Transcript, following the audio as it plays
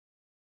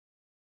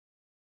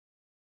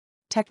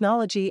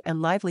Technology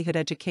and Livelihood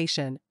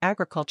Education,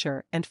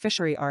 Agriculture and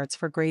Fishery Arts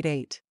for Grade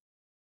 8.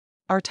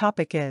 Our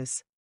topic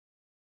is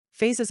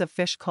Phases of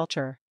Fish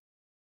Culture.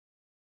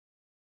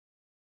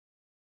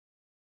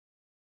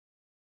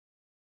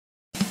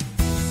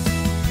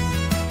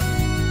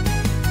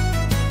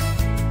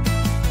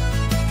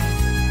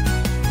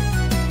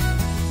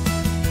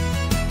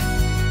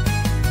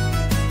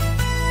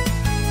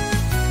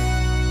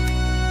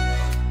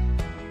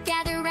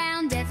 Gather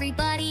round,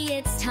 everybody,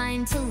 it's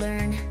time to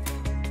learn.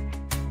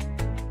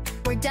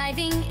 We're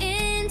diving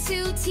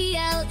into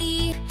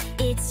TLE,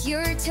 it's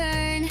your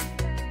turn.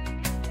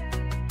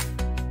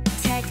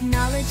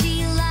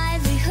 Technology,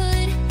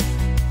 livelihood,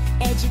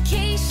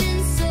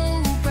 education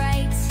so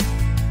bright.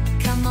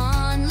 Come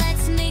on,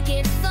 let's make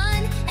it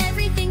fun,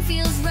 everything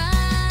feels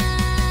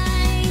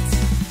right.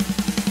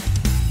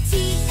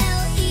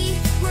 TLE,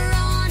 we're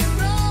on a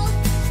roll,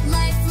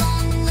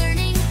 lifelong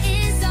learning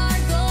is our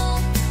goal.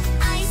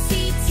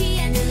 ICT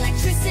and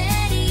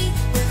electricity,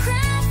 we're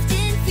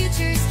crafting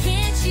futures,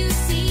 can't you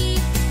see?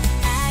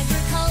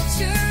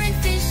 Agriculture and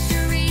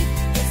fishery,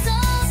 it's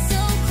all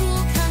so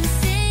cool, come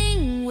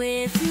sing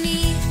with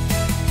me.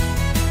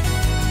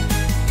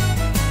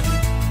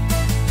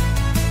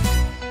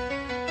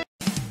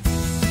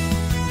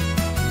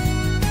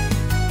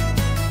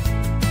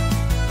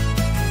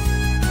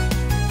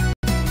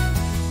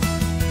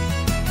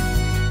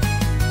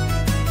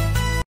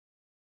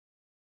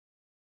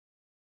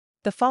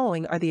 The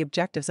following are the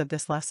objectives of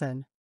this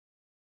lesson.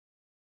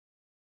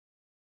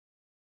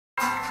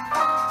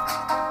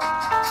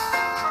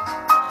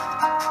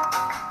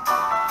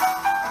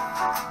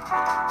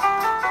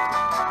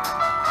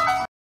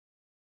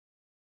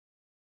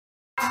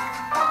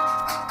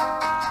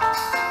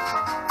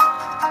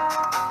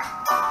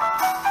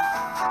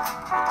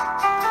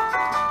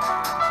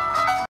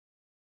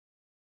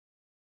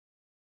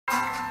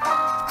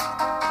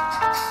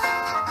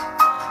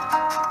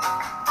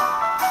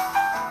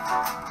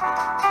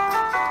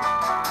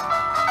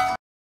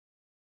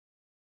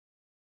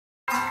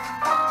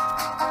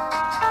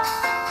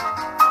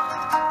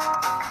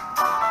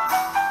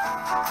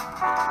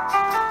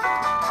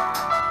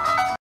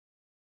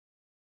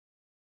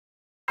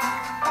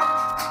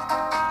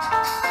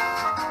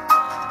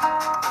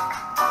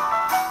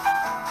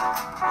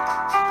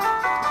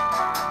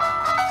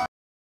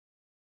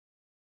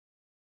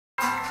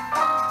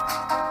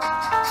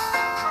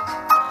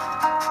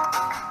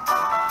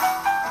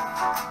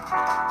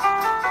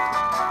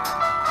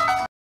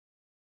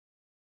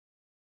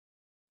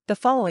 The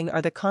following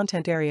are the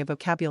content area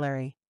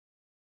vocabulary.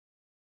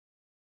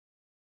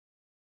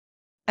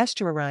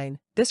 Estuarine.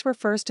 This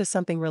refers to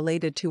something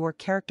related to or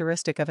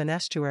characteristic of an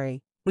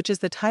estuary, which is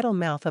the tidal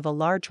mouth of a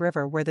large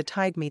river where the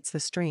tide meets the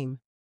stream.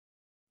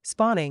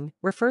 Spawning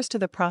refers to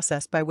the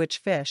process by which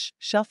fish,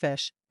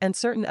 shellfish, and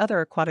certain other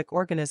aquatic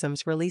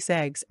organisms release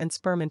eggs and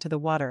sperm into the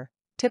water,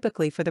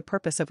 typically for the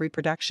purpose of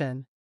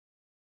reproduction.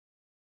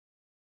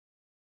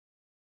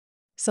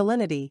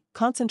 Salinity,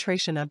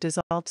 concentration of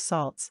dissolved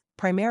salts,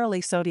 primarily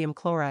sodium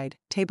chloride,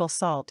 table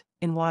salt,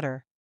 in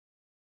water.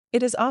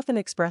 It is often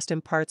expressed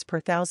in parts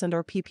per thousand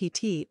or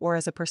ppt or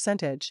as a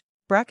percentage.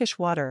 Brackish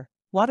water,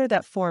 water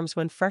that forms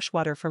when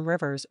freshwater from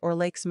rivers or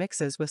lakes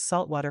mixes with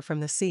saltwater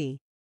from the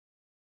sea.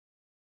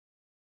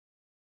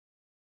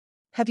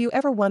 Have you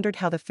ever wondered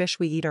how the fish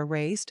we eat are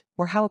raised,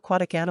 or how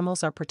aquatic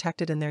animals are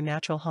protected in their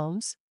natural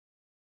homes?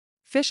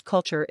 Fish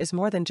culture is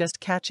more than just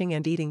catching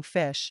and eating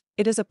fish,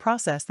 it is a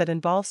process that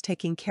involves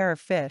taking care of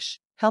fish,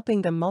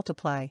 helping them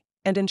multiply,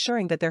 and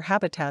ensuring that their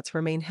habitats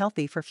remain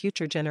healthy for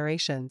future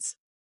generations.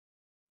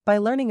 By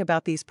learning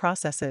about these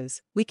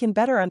processes, we can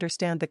better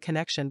understand the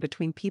connection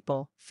between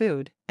people,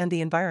 food, and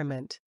the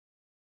environment.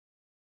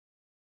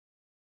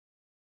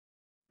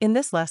 In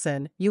this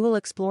lesson, you will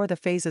explore the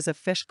phases of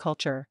fish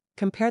culture,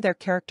 compare their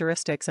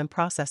characteristics and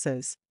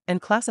processes,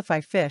 and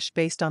classify fish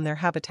based on their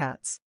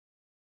habitats.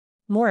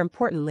 More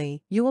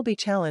importantly, you will be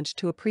challenged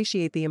to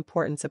appreciate the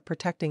importance of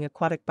protecting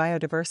aquatic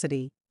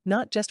biodiversity,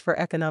 not just for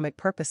economic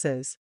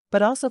purposes,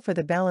 but also for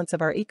the balance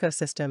of our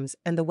ecosystems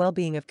and the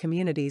well-being of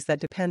communities that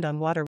depend on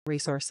water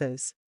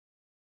resources.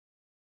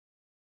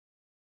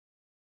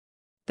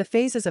 The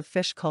phases of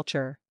fish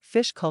culture.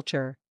 Fish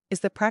culture is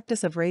the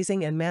practice of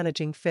raising and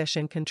managing fish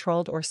in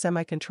controlled or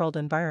semi-controlled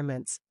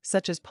environments,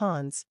 such as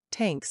ponds,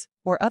 tanks,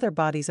 or other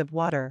bodies of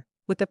water,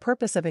 with the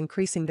purpose of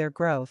increasing their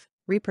growth,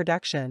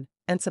 reproduction,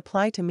 and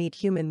supply to meet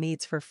human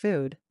needs for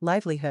food,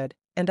 livelihood,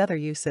 and other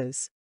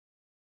uses.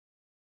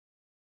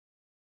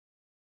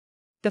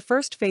 The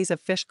first phase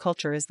of fish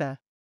culture is the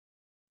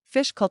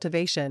fish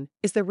cultivation,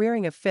 is the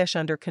rearing of fish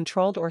under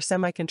controlled or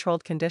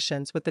semi-controlled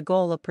conditions with the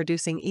goal of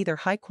producing either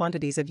high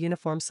quantities of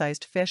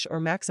uniform-sized fish or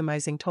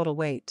maximizing total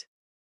weight.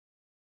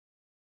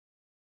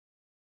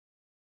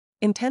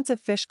 Intensive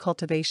fish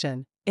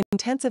cultivation.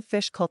 Intensive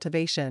fish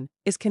cultivation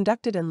is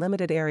conducted in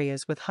limited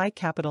areas with high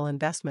capital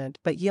investment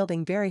but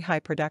yielding very high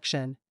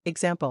production.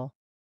 Example: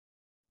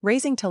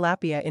 raising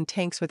tilapia in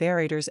tanks with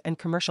aerators and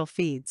commercial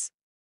feeds.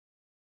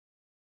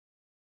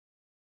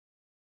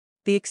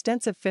 The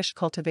extensive fish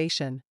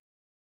cultivation.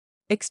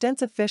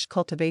 Extensive fish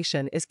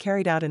cultivation is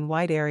carried out in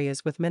wide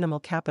areas with minimal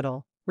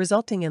capital,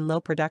 resulting in low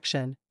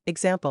production.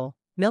 Example,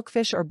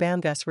 milkfish or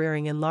bangus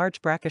rearing in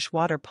large brackish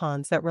water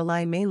ponds that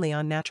rely mainly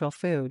on natural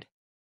food.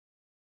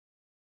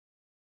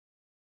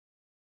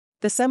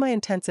 The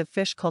semi-intensive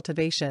fish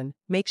cultivation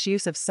makes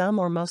use of some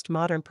or most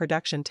modern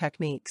production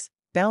techniques,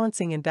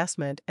 balancing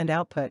investment and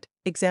output.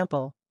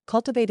 Example,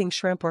 cultivating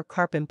shrimp or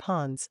carp in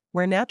ponds,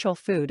 where natural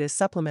food is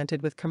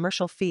supplemented with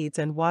commercial feeds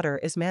and water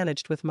is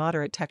managed with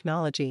moderate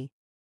technology.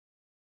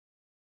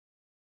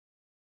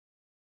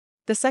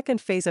 The second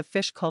phase of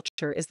fish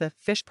culture is the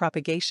fish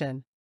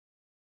propagation.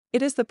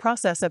 It is the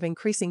process of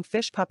increasing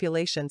fish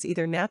populations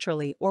either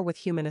naturally or with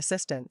human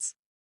assistance.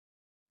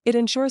 It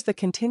ensures the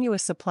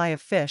continuous supply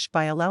of fish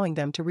by allowing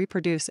them to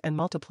reproduce and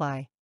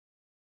multiply.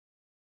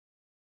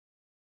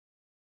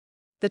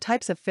 The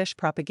types of fish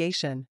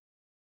propagation.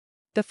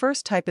 The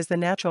first type is the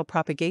natural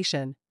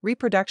propagation.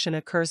 Reproduction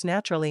occurs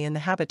naturally in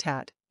the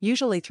habitat,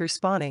 usually through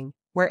spawning,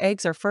 where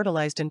eggs are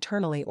fertilized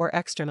internally or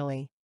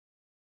externally.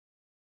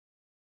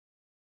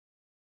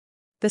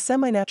 The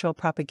semi-natural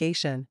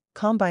propagation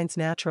combines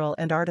natural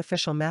and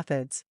artificial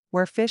methods,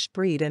 where fish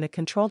breed in a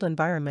controlled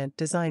environment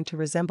designed to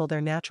resemble their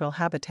natural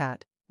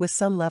habitat, with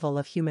some level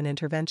of human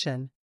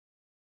intervention.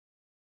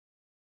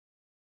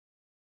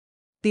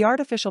 The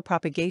artificial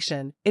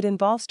propagation, it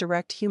involves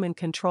direct human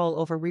control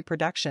over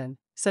reproduction,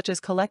 such as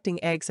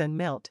collecting eggs and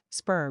milk,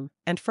 sperm,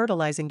 and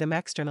fertilizing them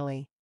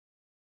externally.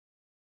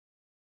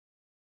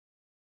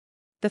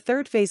 The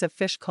third phase of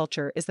fish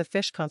culture is the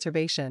fish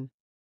conservation.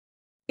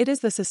 It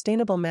is the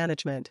sustainable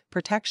management,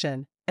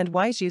 protection, and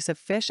wise use of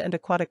fish and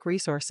aquatic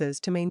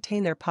resources to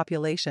maintain their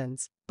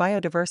populations,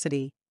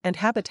 biodiversity, and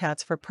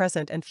habitats for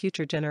present and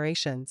future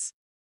generations.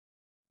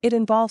 It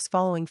involves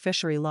following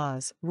fishery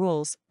laws,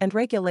 rules, and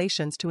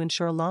regulations to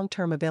ensure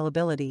long-term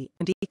availability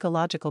and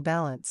ecological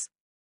balance.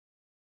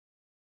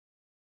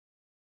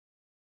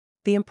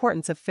 The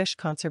importance of fish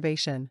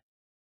conservation.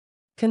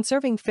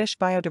 Conserving fish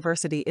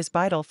biodiversity is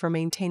vital for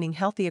maintaining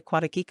healthy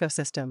aquatic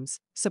ecosystems,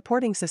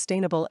 supporting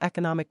sustainable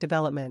economic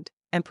development,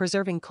 and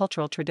preserving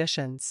cultural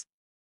traditions.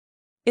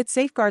 It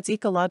safeguards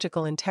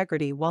ecological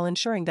integrity while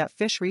ensuring that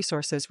fish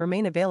resources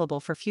remain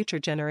available for future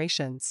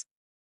generations.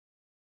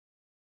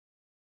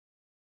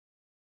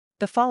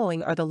 The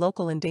following are the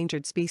local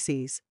endangered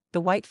species: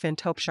 the whitefin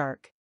taupe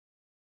shark.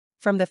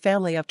 From the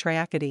family of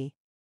Triachidae.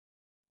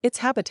 Its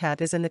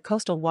habitat is in the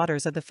coastal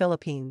waters of the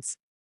Philippines.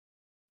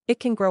 It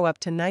can grow up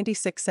to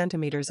 96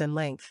 centimeters in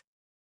length.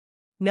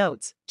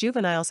 Notes: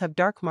 juveniles have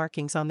dark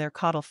markings on their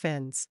caudal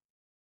fins.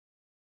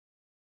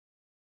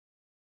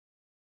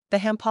 The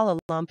Hampala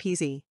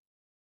lampezi.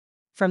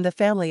 From the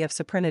family of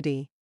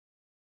Cyprinidae.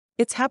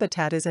 Its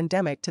habitat is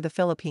endemic to the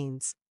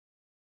Philippines.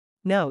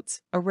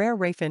 Notes: a rare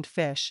rayfinned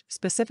fish,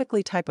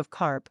 specifically type of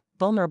carp,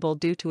 vulnerable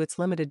due to its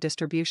limited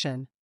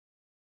distribution.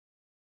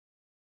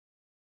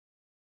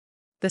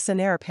 The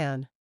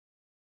Sanarapan.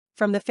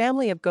 From the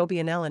family of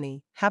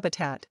Gobianellinae,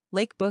 habitat,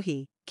 Lake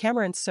Buhi,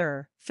 Cameron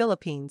Sur,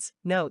 Philippines.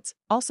 Notes: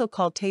 also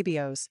called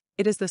tabios,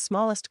 it is the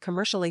smallest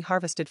commercially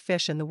harvested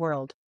fish in the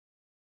world.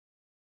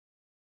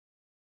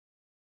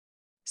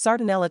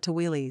 Sardinella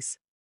tawilis.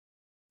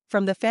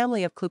 From the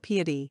family of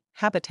Clupiidae,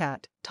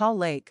 habitat, Tall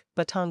Lake,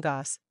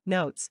 Batangas.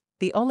 Notes: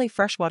 the only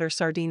freshwater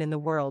sardine in the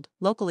world,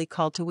 locally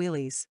called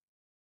tawilis.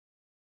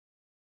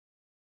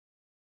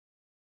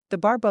 The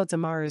Barbodes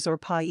amarus or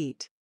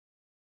pait.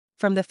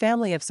 From the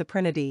family of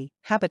Cyprinidae,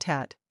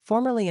 habitat,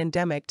 formerly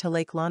endemic to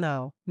Lake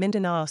Lanao,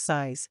 Mindanao.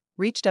 Size,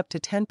 reached up to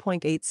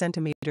 10.8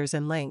 centimeters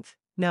in length.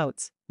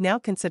 Notes: now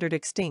considered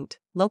extinct,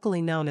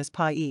 locally known as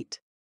pait.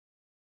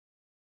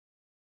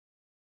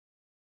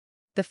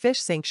 The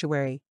Fish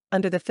Sanctuary.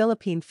 Under the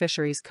Philippine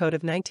Fisheries Code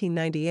of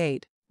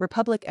 1998,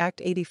 Republic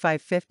Act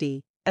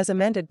 8550, as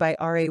amended by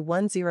RA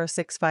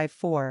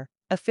 10654,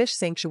 a fish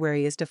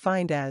sanctuary is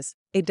defined as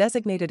a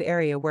designated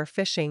area where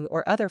fishing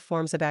or other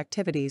forms of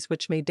activities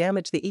which may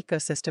damage the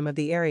ecosystem of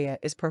the area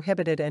is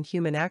prohibited and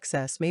human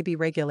access may be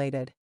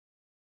regulated.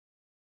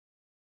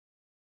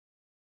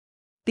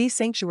 These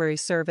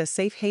sanctuaries serve as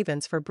safe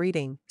havens for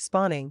breeding,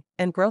 spawning,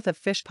 and growth of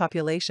fish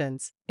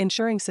populations,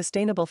 ensuring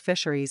sustainable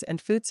fisheries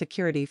and food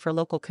security for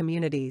local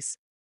communities.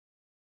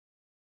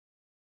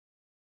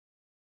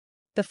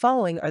 The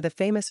following are the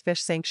famous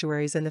fish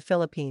sanctuaries in the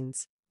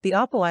Philippines. The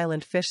Apo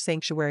Island Fish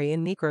Sanctuary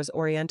in Negros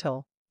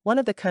Oriental, one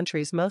of the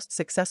country's most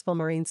successful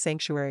marine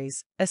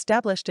sanctuaries,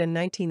 established in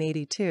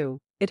 1982,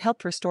 it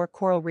helped restore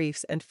coral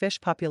reefs and fish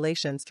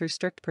populations through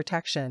strict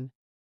protection.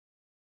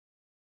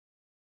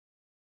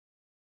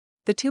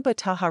 The Tuba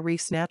Taha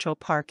Reefs Natural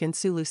Park in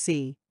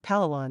Sulusi,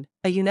 Palawan,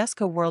 a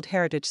UNESCO World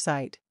Heritage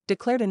Site,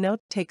 declared a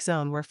no-take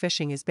zone where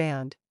fishing is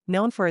banned,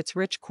 known for its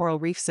rich coral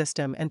reef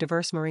system and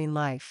diverse marine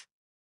life.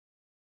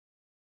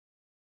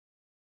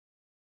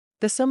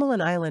 The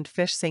Sumalan Island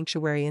Fish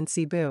Sanctuary in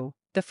Cebu,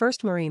 the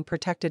first marine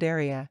protected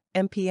area,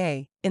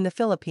 MPA, in the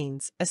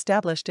Philippines,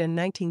 established in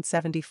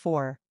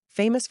 1974,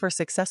 famous for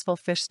successful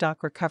fish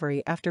stock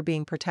recovery after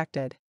being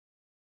protected.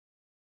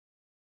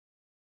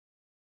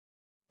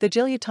 The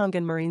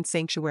Jiliutongan Marine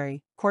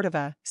Sanctuary,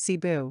 Cordova,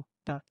 Cebu,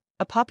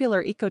 a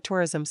popular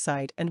ecotourism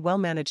site and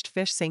well-managed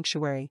fish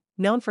sanctuary,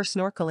 known for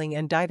snorkeling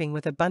and diving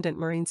with abundant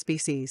marine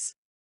species.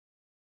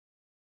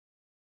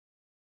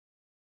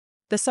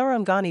 The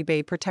Sarangani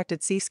Bay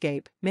Protected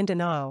Seascape,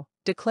 Mindanao,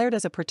 declared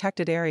as a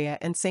protected area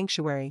and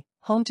sanctuary,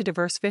 home to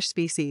diverse fish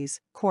species,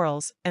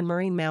 corals, and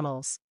marine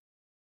mammals.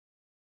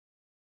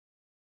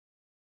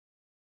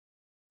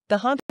 The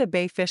Honda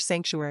Bay Fish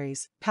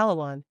Sanctuaries,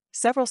 Palawan,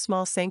 several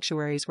small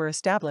sanctuaries were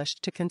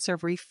established to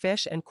conserve reef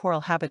fish and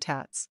coral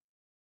habitats.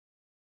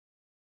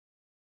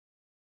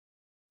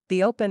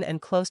 The open and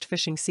closed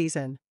fishing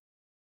season.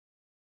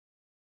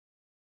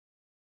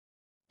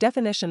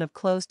 Definition of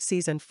closed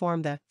season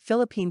form. The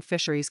Philippine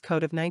Fisheries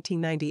Code of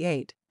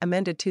 1998,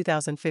 amended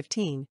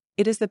 2015,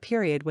 it is the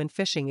period when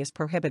fishing is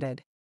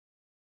prohibited.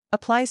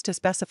 Applies to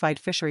specified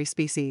fishery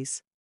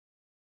species.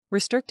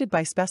 Restricted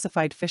by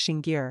specified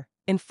fishing gear,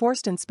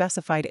 enforced in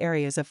specified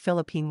areas of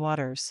Philippine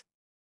waters.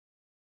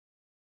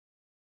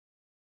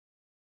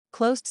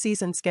 Closed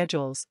season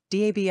schedules,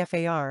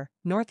 DABFAR,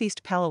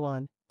 Northeast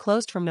Palawan,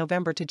 closed from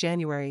November to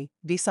January,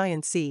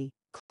 Visayan Sea,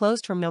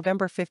 closed from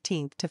November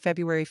 15 to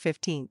February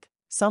 15,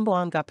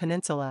 Zamboanga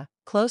Peninsula,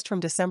 closed from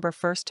December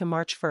 1 to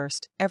March 1,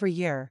 every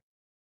year.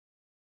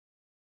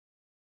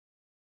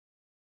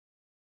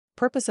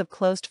 Purpose of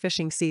closed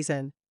fishing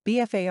season,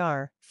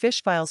 BFAR,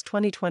 Fish Files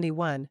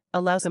 2021,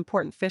 allows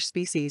important fish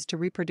species to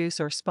reproduce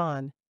or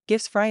spawn,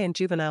 gives fry and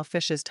juvenile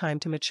fishes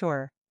time to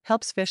mature,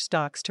 helps fish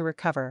stocks to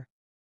recover.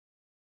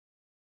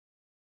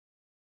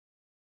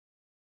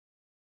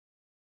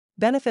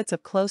 Benefits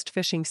of closed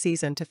fishing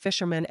season to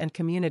fishermen and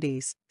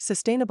communities.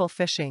 Sustainable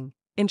fishing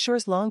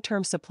ensures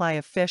long-term supply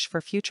of fish for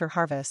future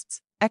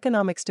harvests.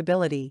 Economic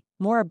stability,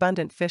 more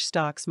abundant fish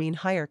stocks mean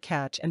higher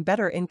catch and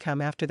better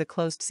income after the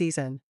closed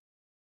season.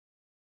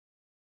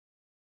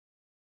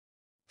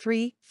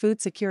 3. Food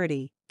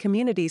security.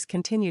 Communities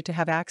continue to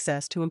have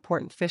access to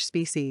important fish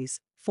species.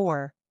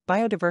 4.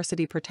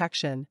 Biodiversity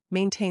protection,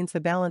 maintains the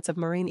balance of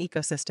marine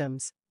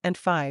ecosystems. And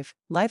 5.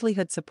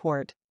 Livelihood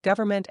support.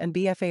 Government and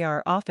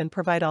BFAR often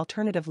provide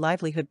alternative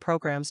livelihood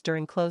programs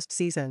during closed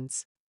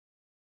seasons.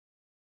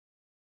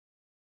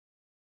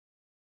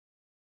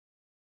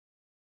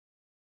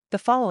 The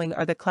following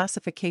are the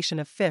classification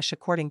of fish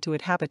according to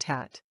its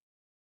habitat.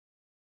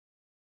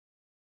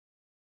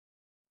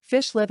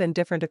 Fish live in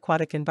different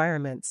aquatic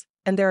environments,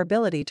 and their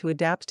ability to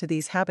adapt to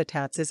these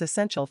habitats is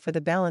essential for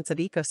the balance of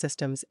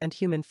ecosystems and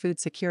human food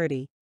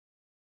security.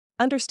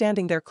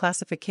 Understanding their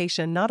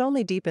classification not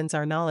only deepens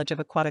our knowledge of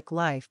aquatic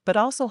life but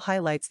also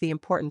highlights the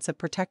importance of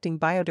protecting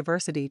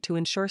biodiversity to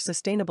ensure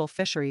sustainable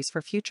fisheries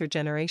for future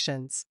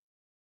generations.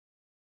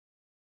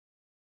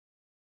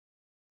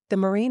 The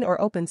marine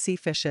or open sea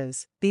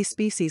fishes. These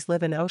species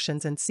live in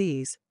oceans and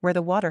seas, where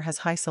the water has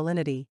high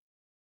salinity.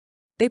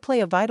 They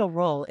play a vital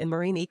role in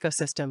marine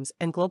ecosystems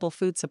and global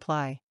food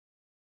supply.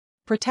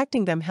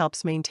 Protecting them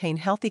helps maintain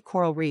healthy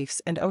coral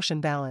reefs and ocean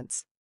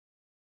balance.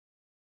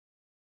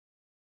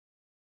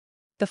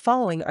 The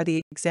following are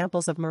the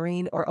examples of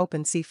marine or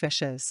open sea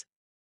fishes.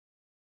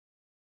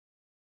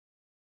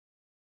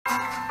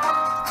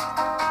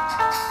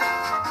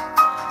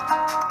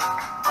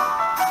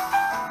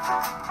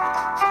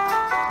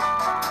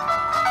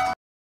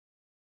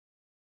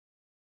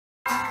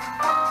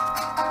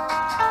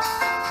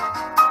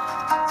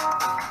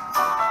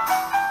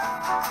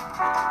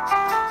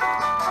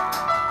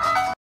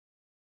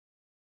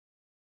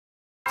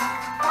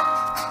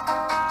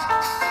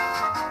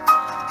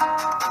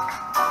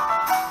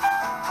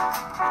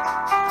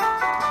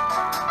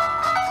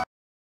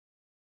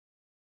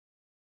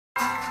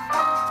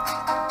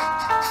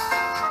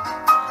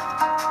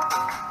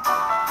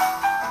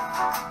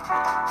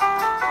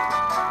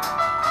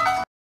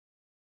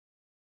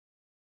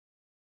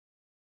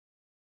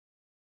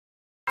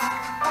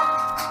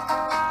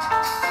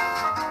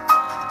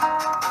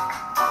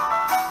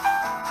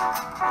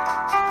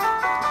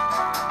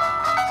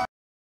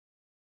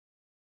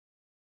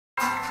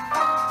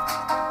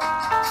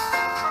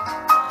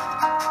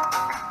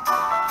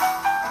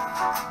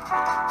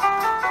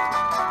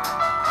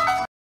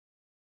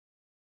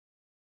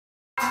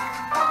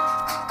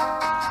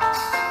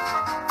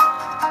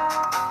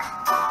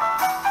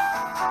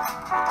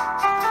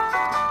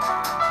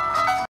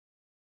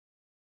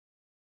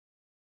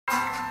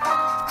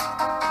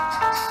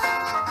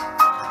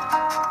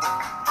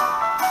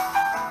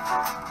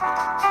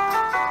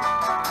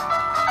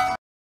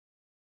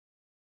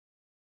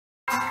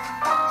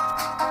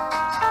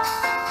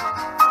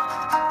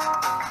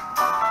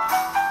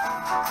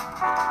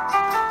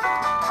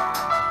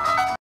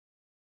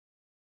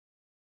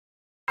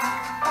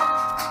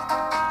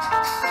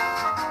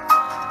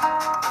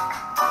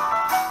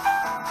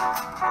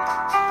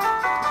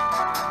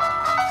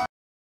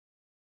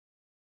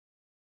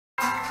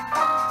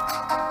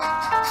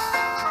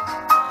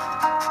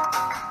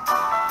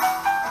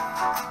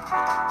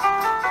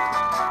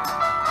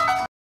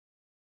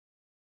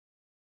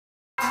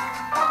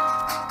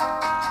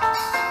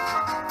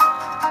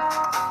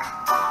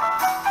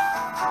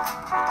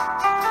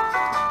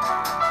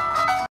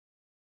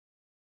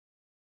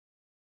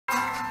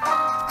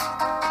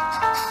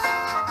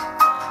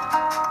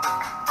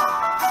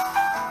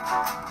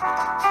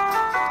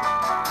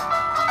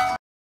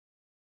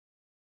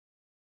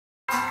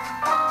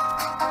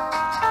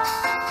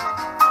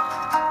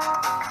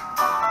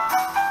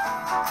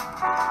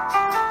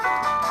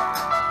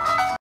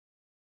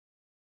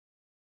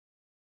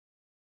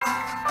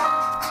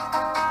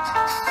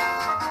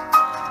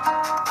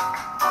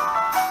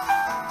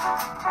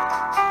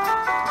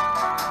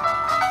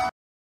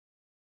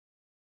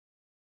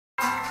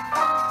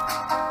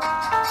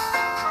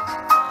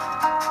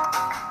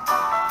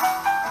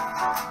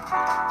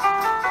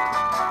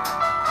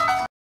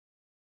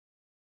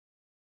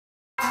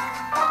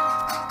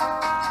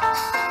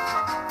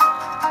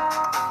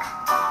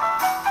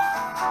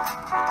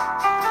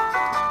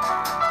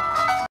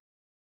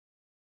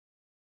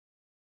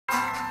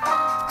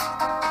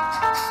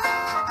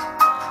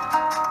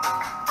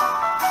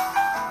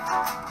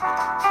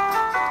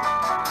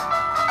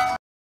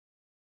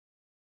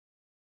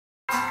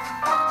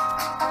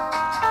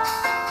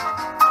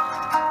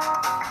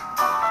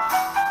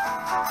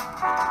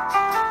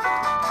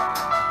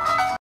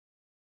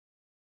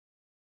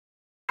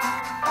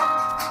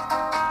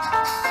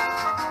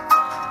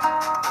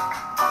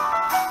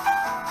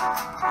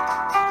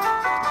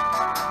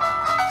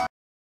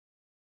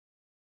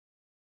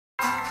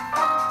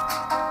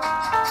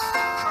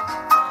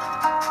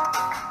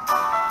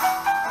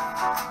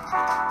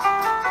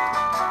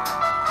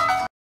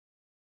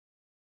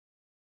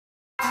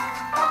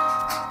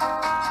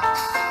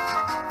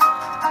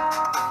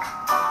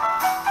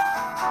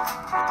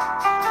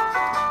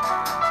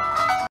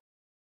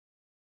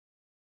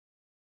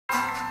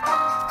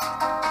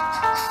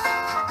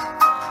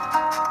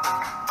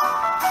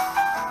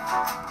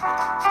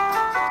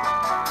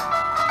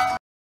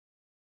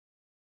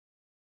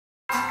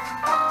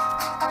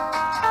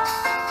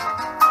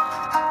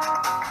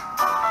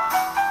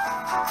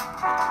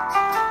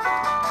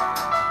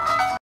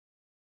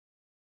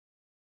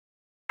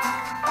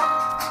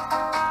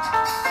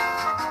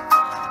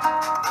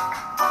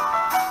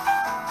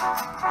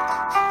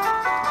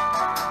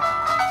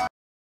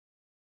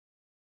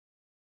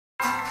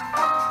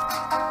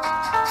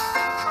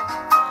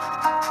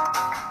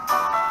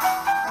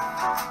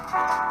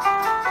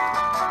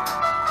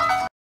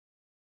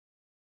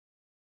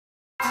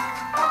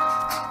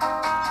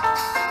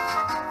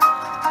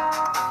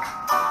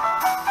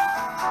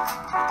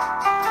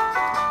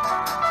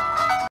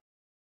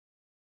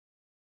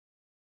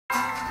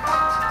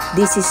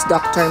 This is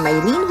Dr.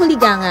 Mylene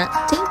Huliganga.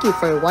 Thank you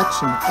for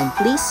watching and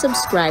please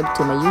subscribe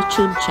to my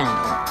YouTube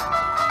channel.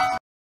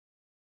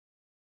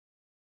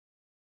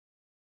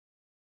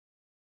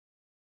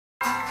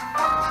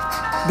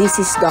 This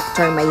is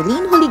Dr.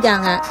 Mylene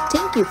Huliganga.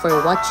 Thank you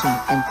for watching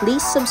and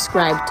please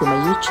subscribe to my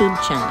YouTube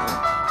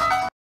channel.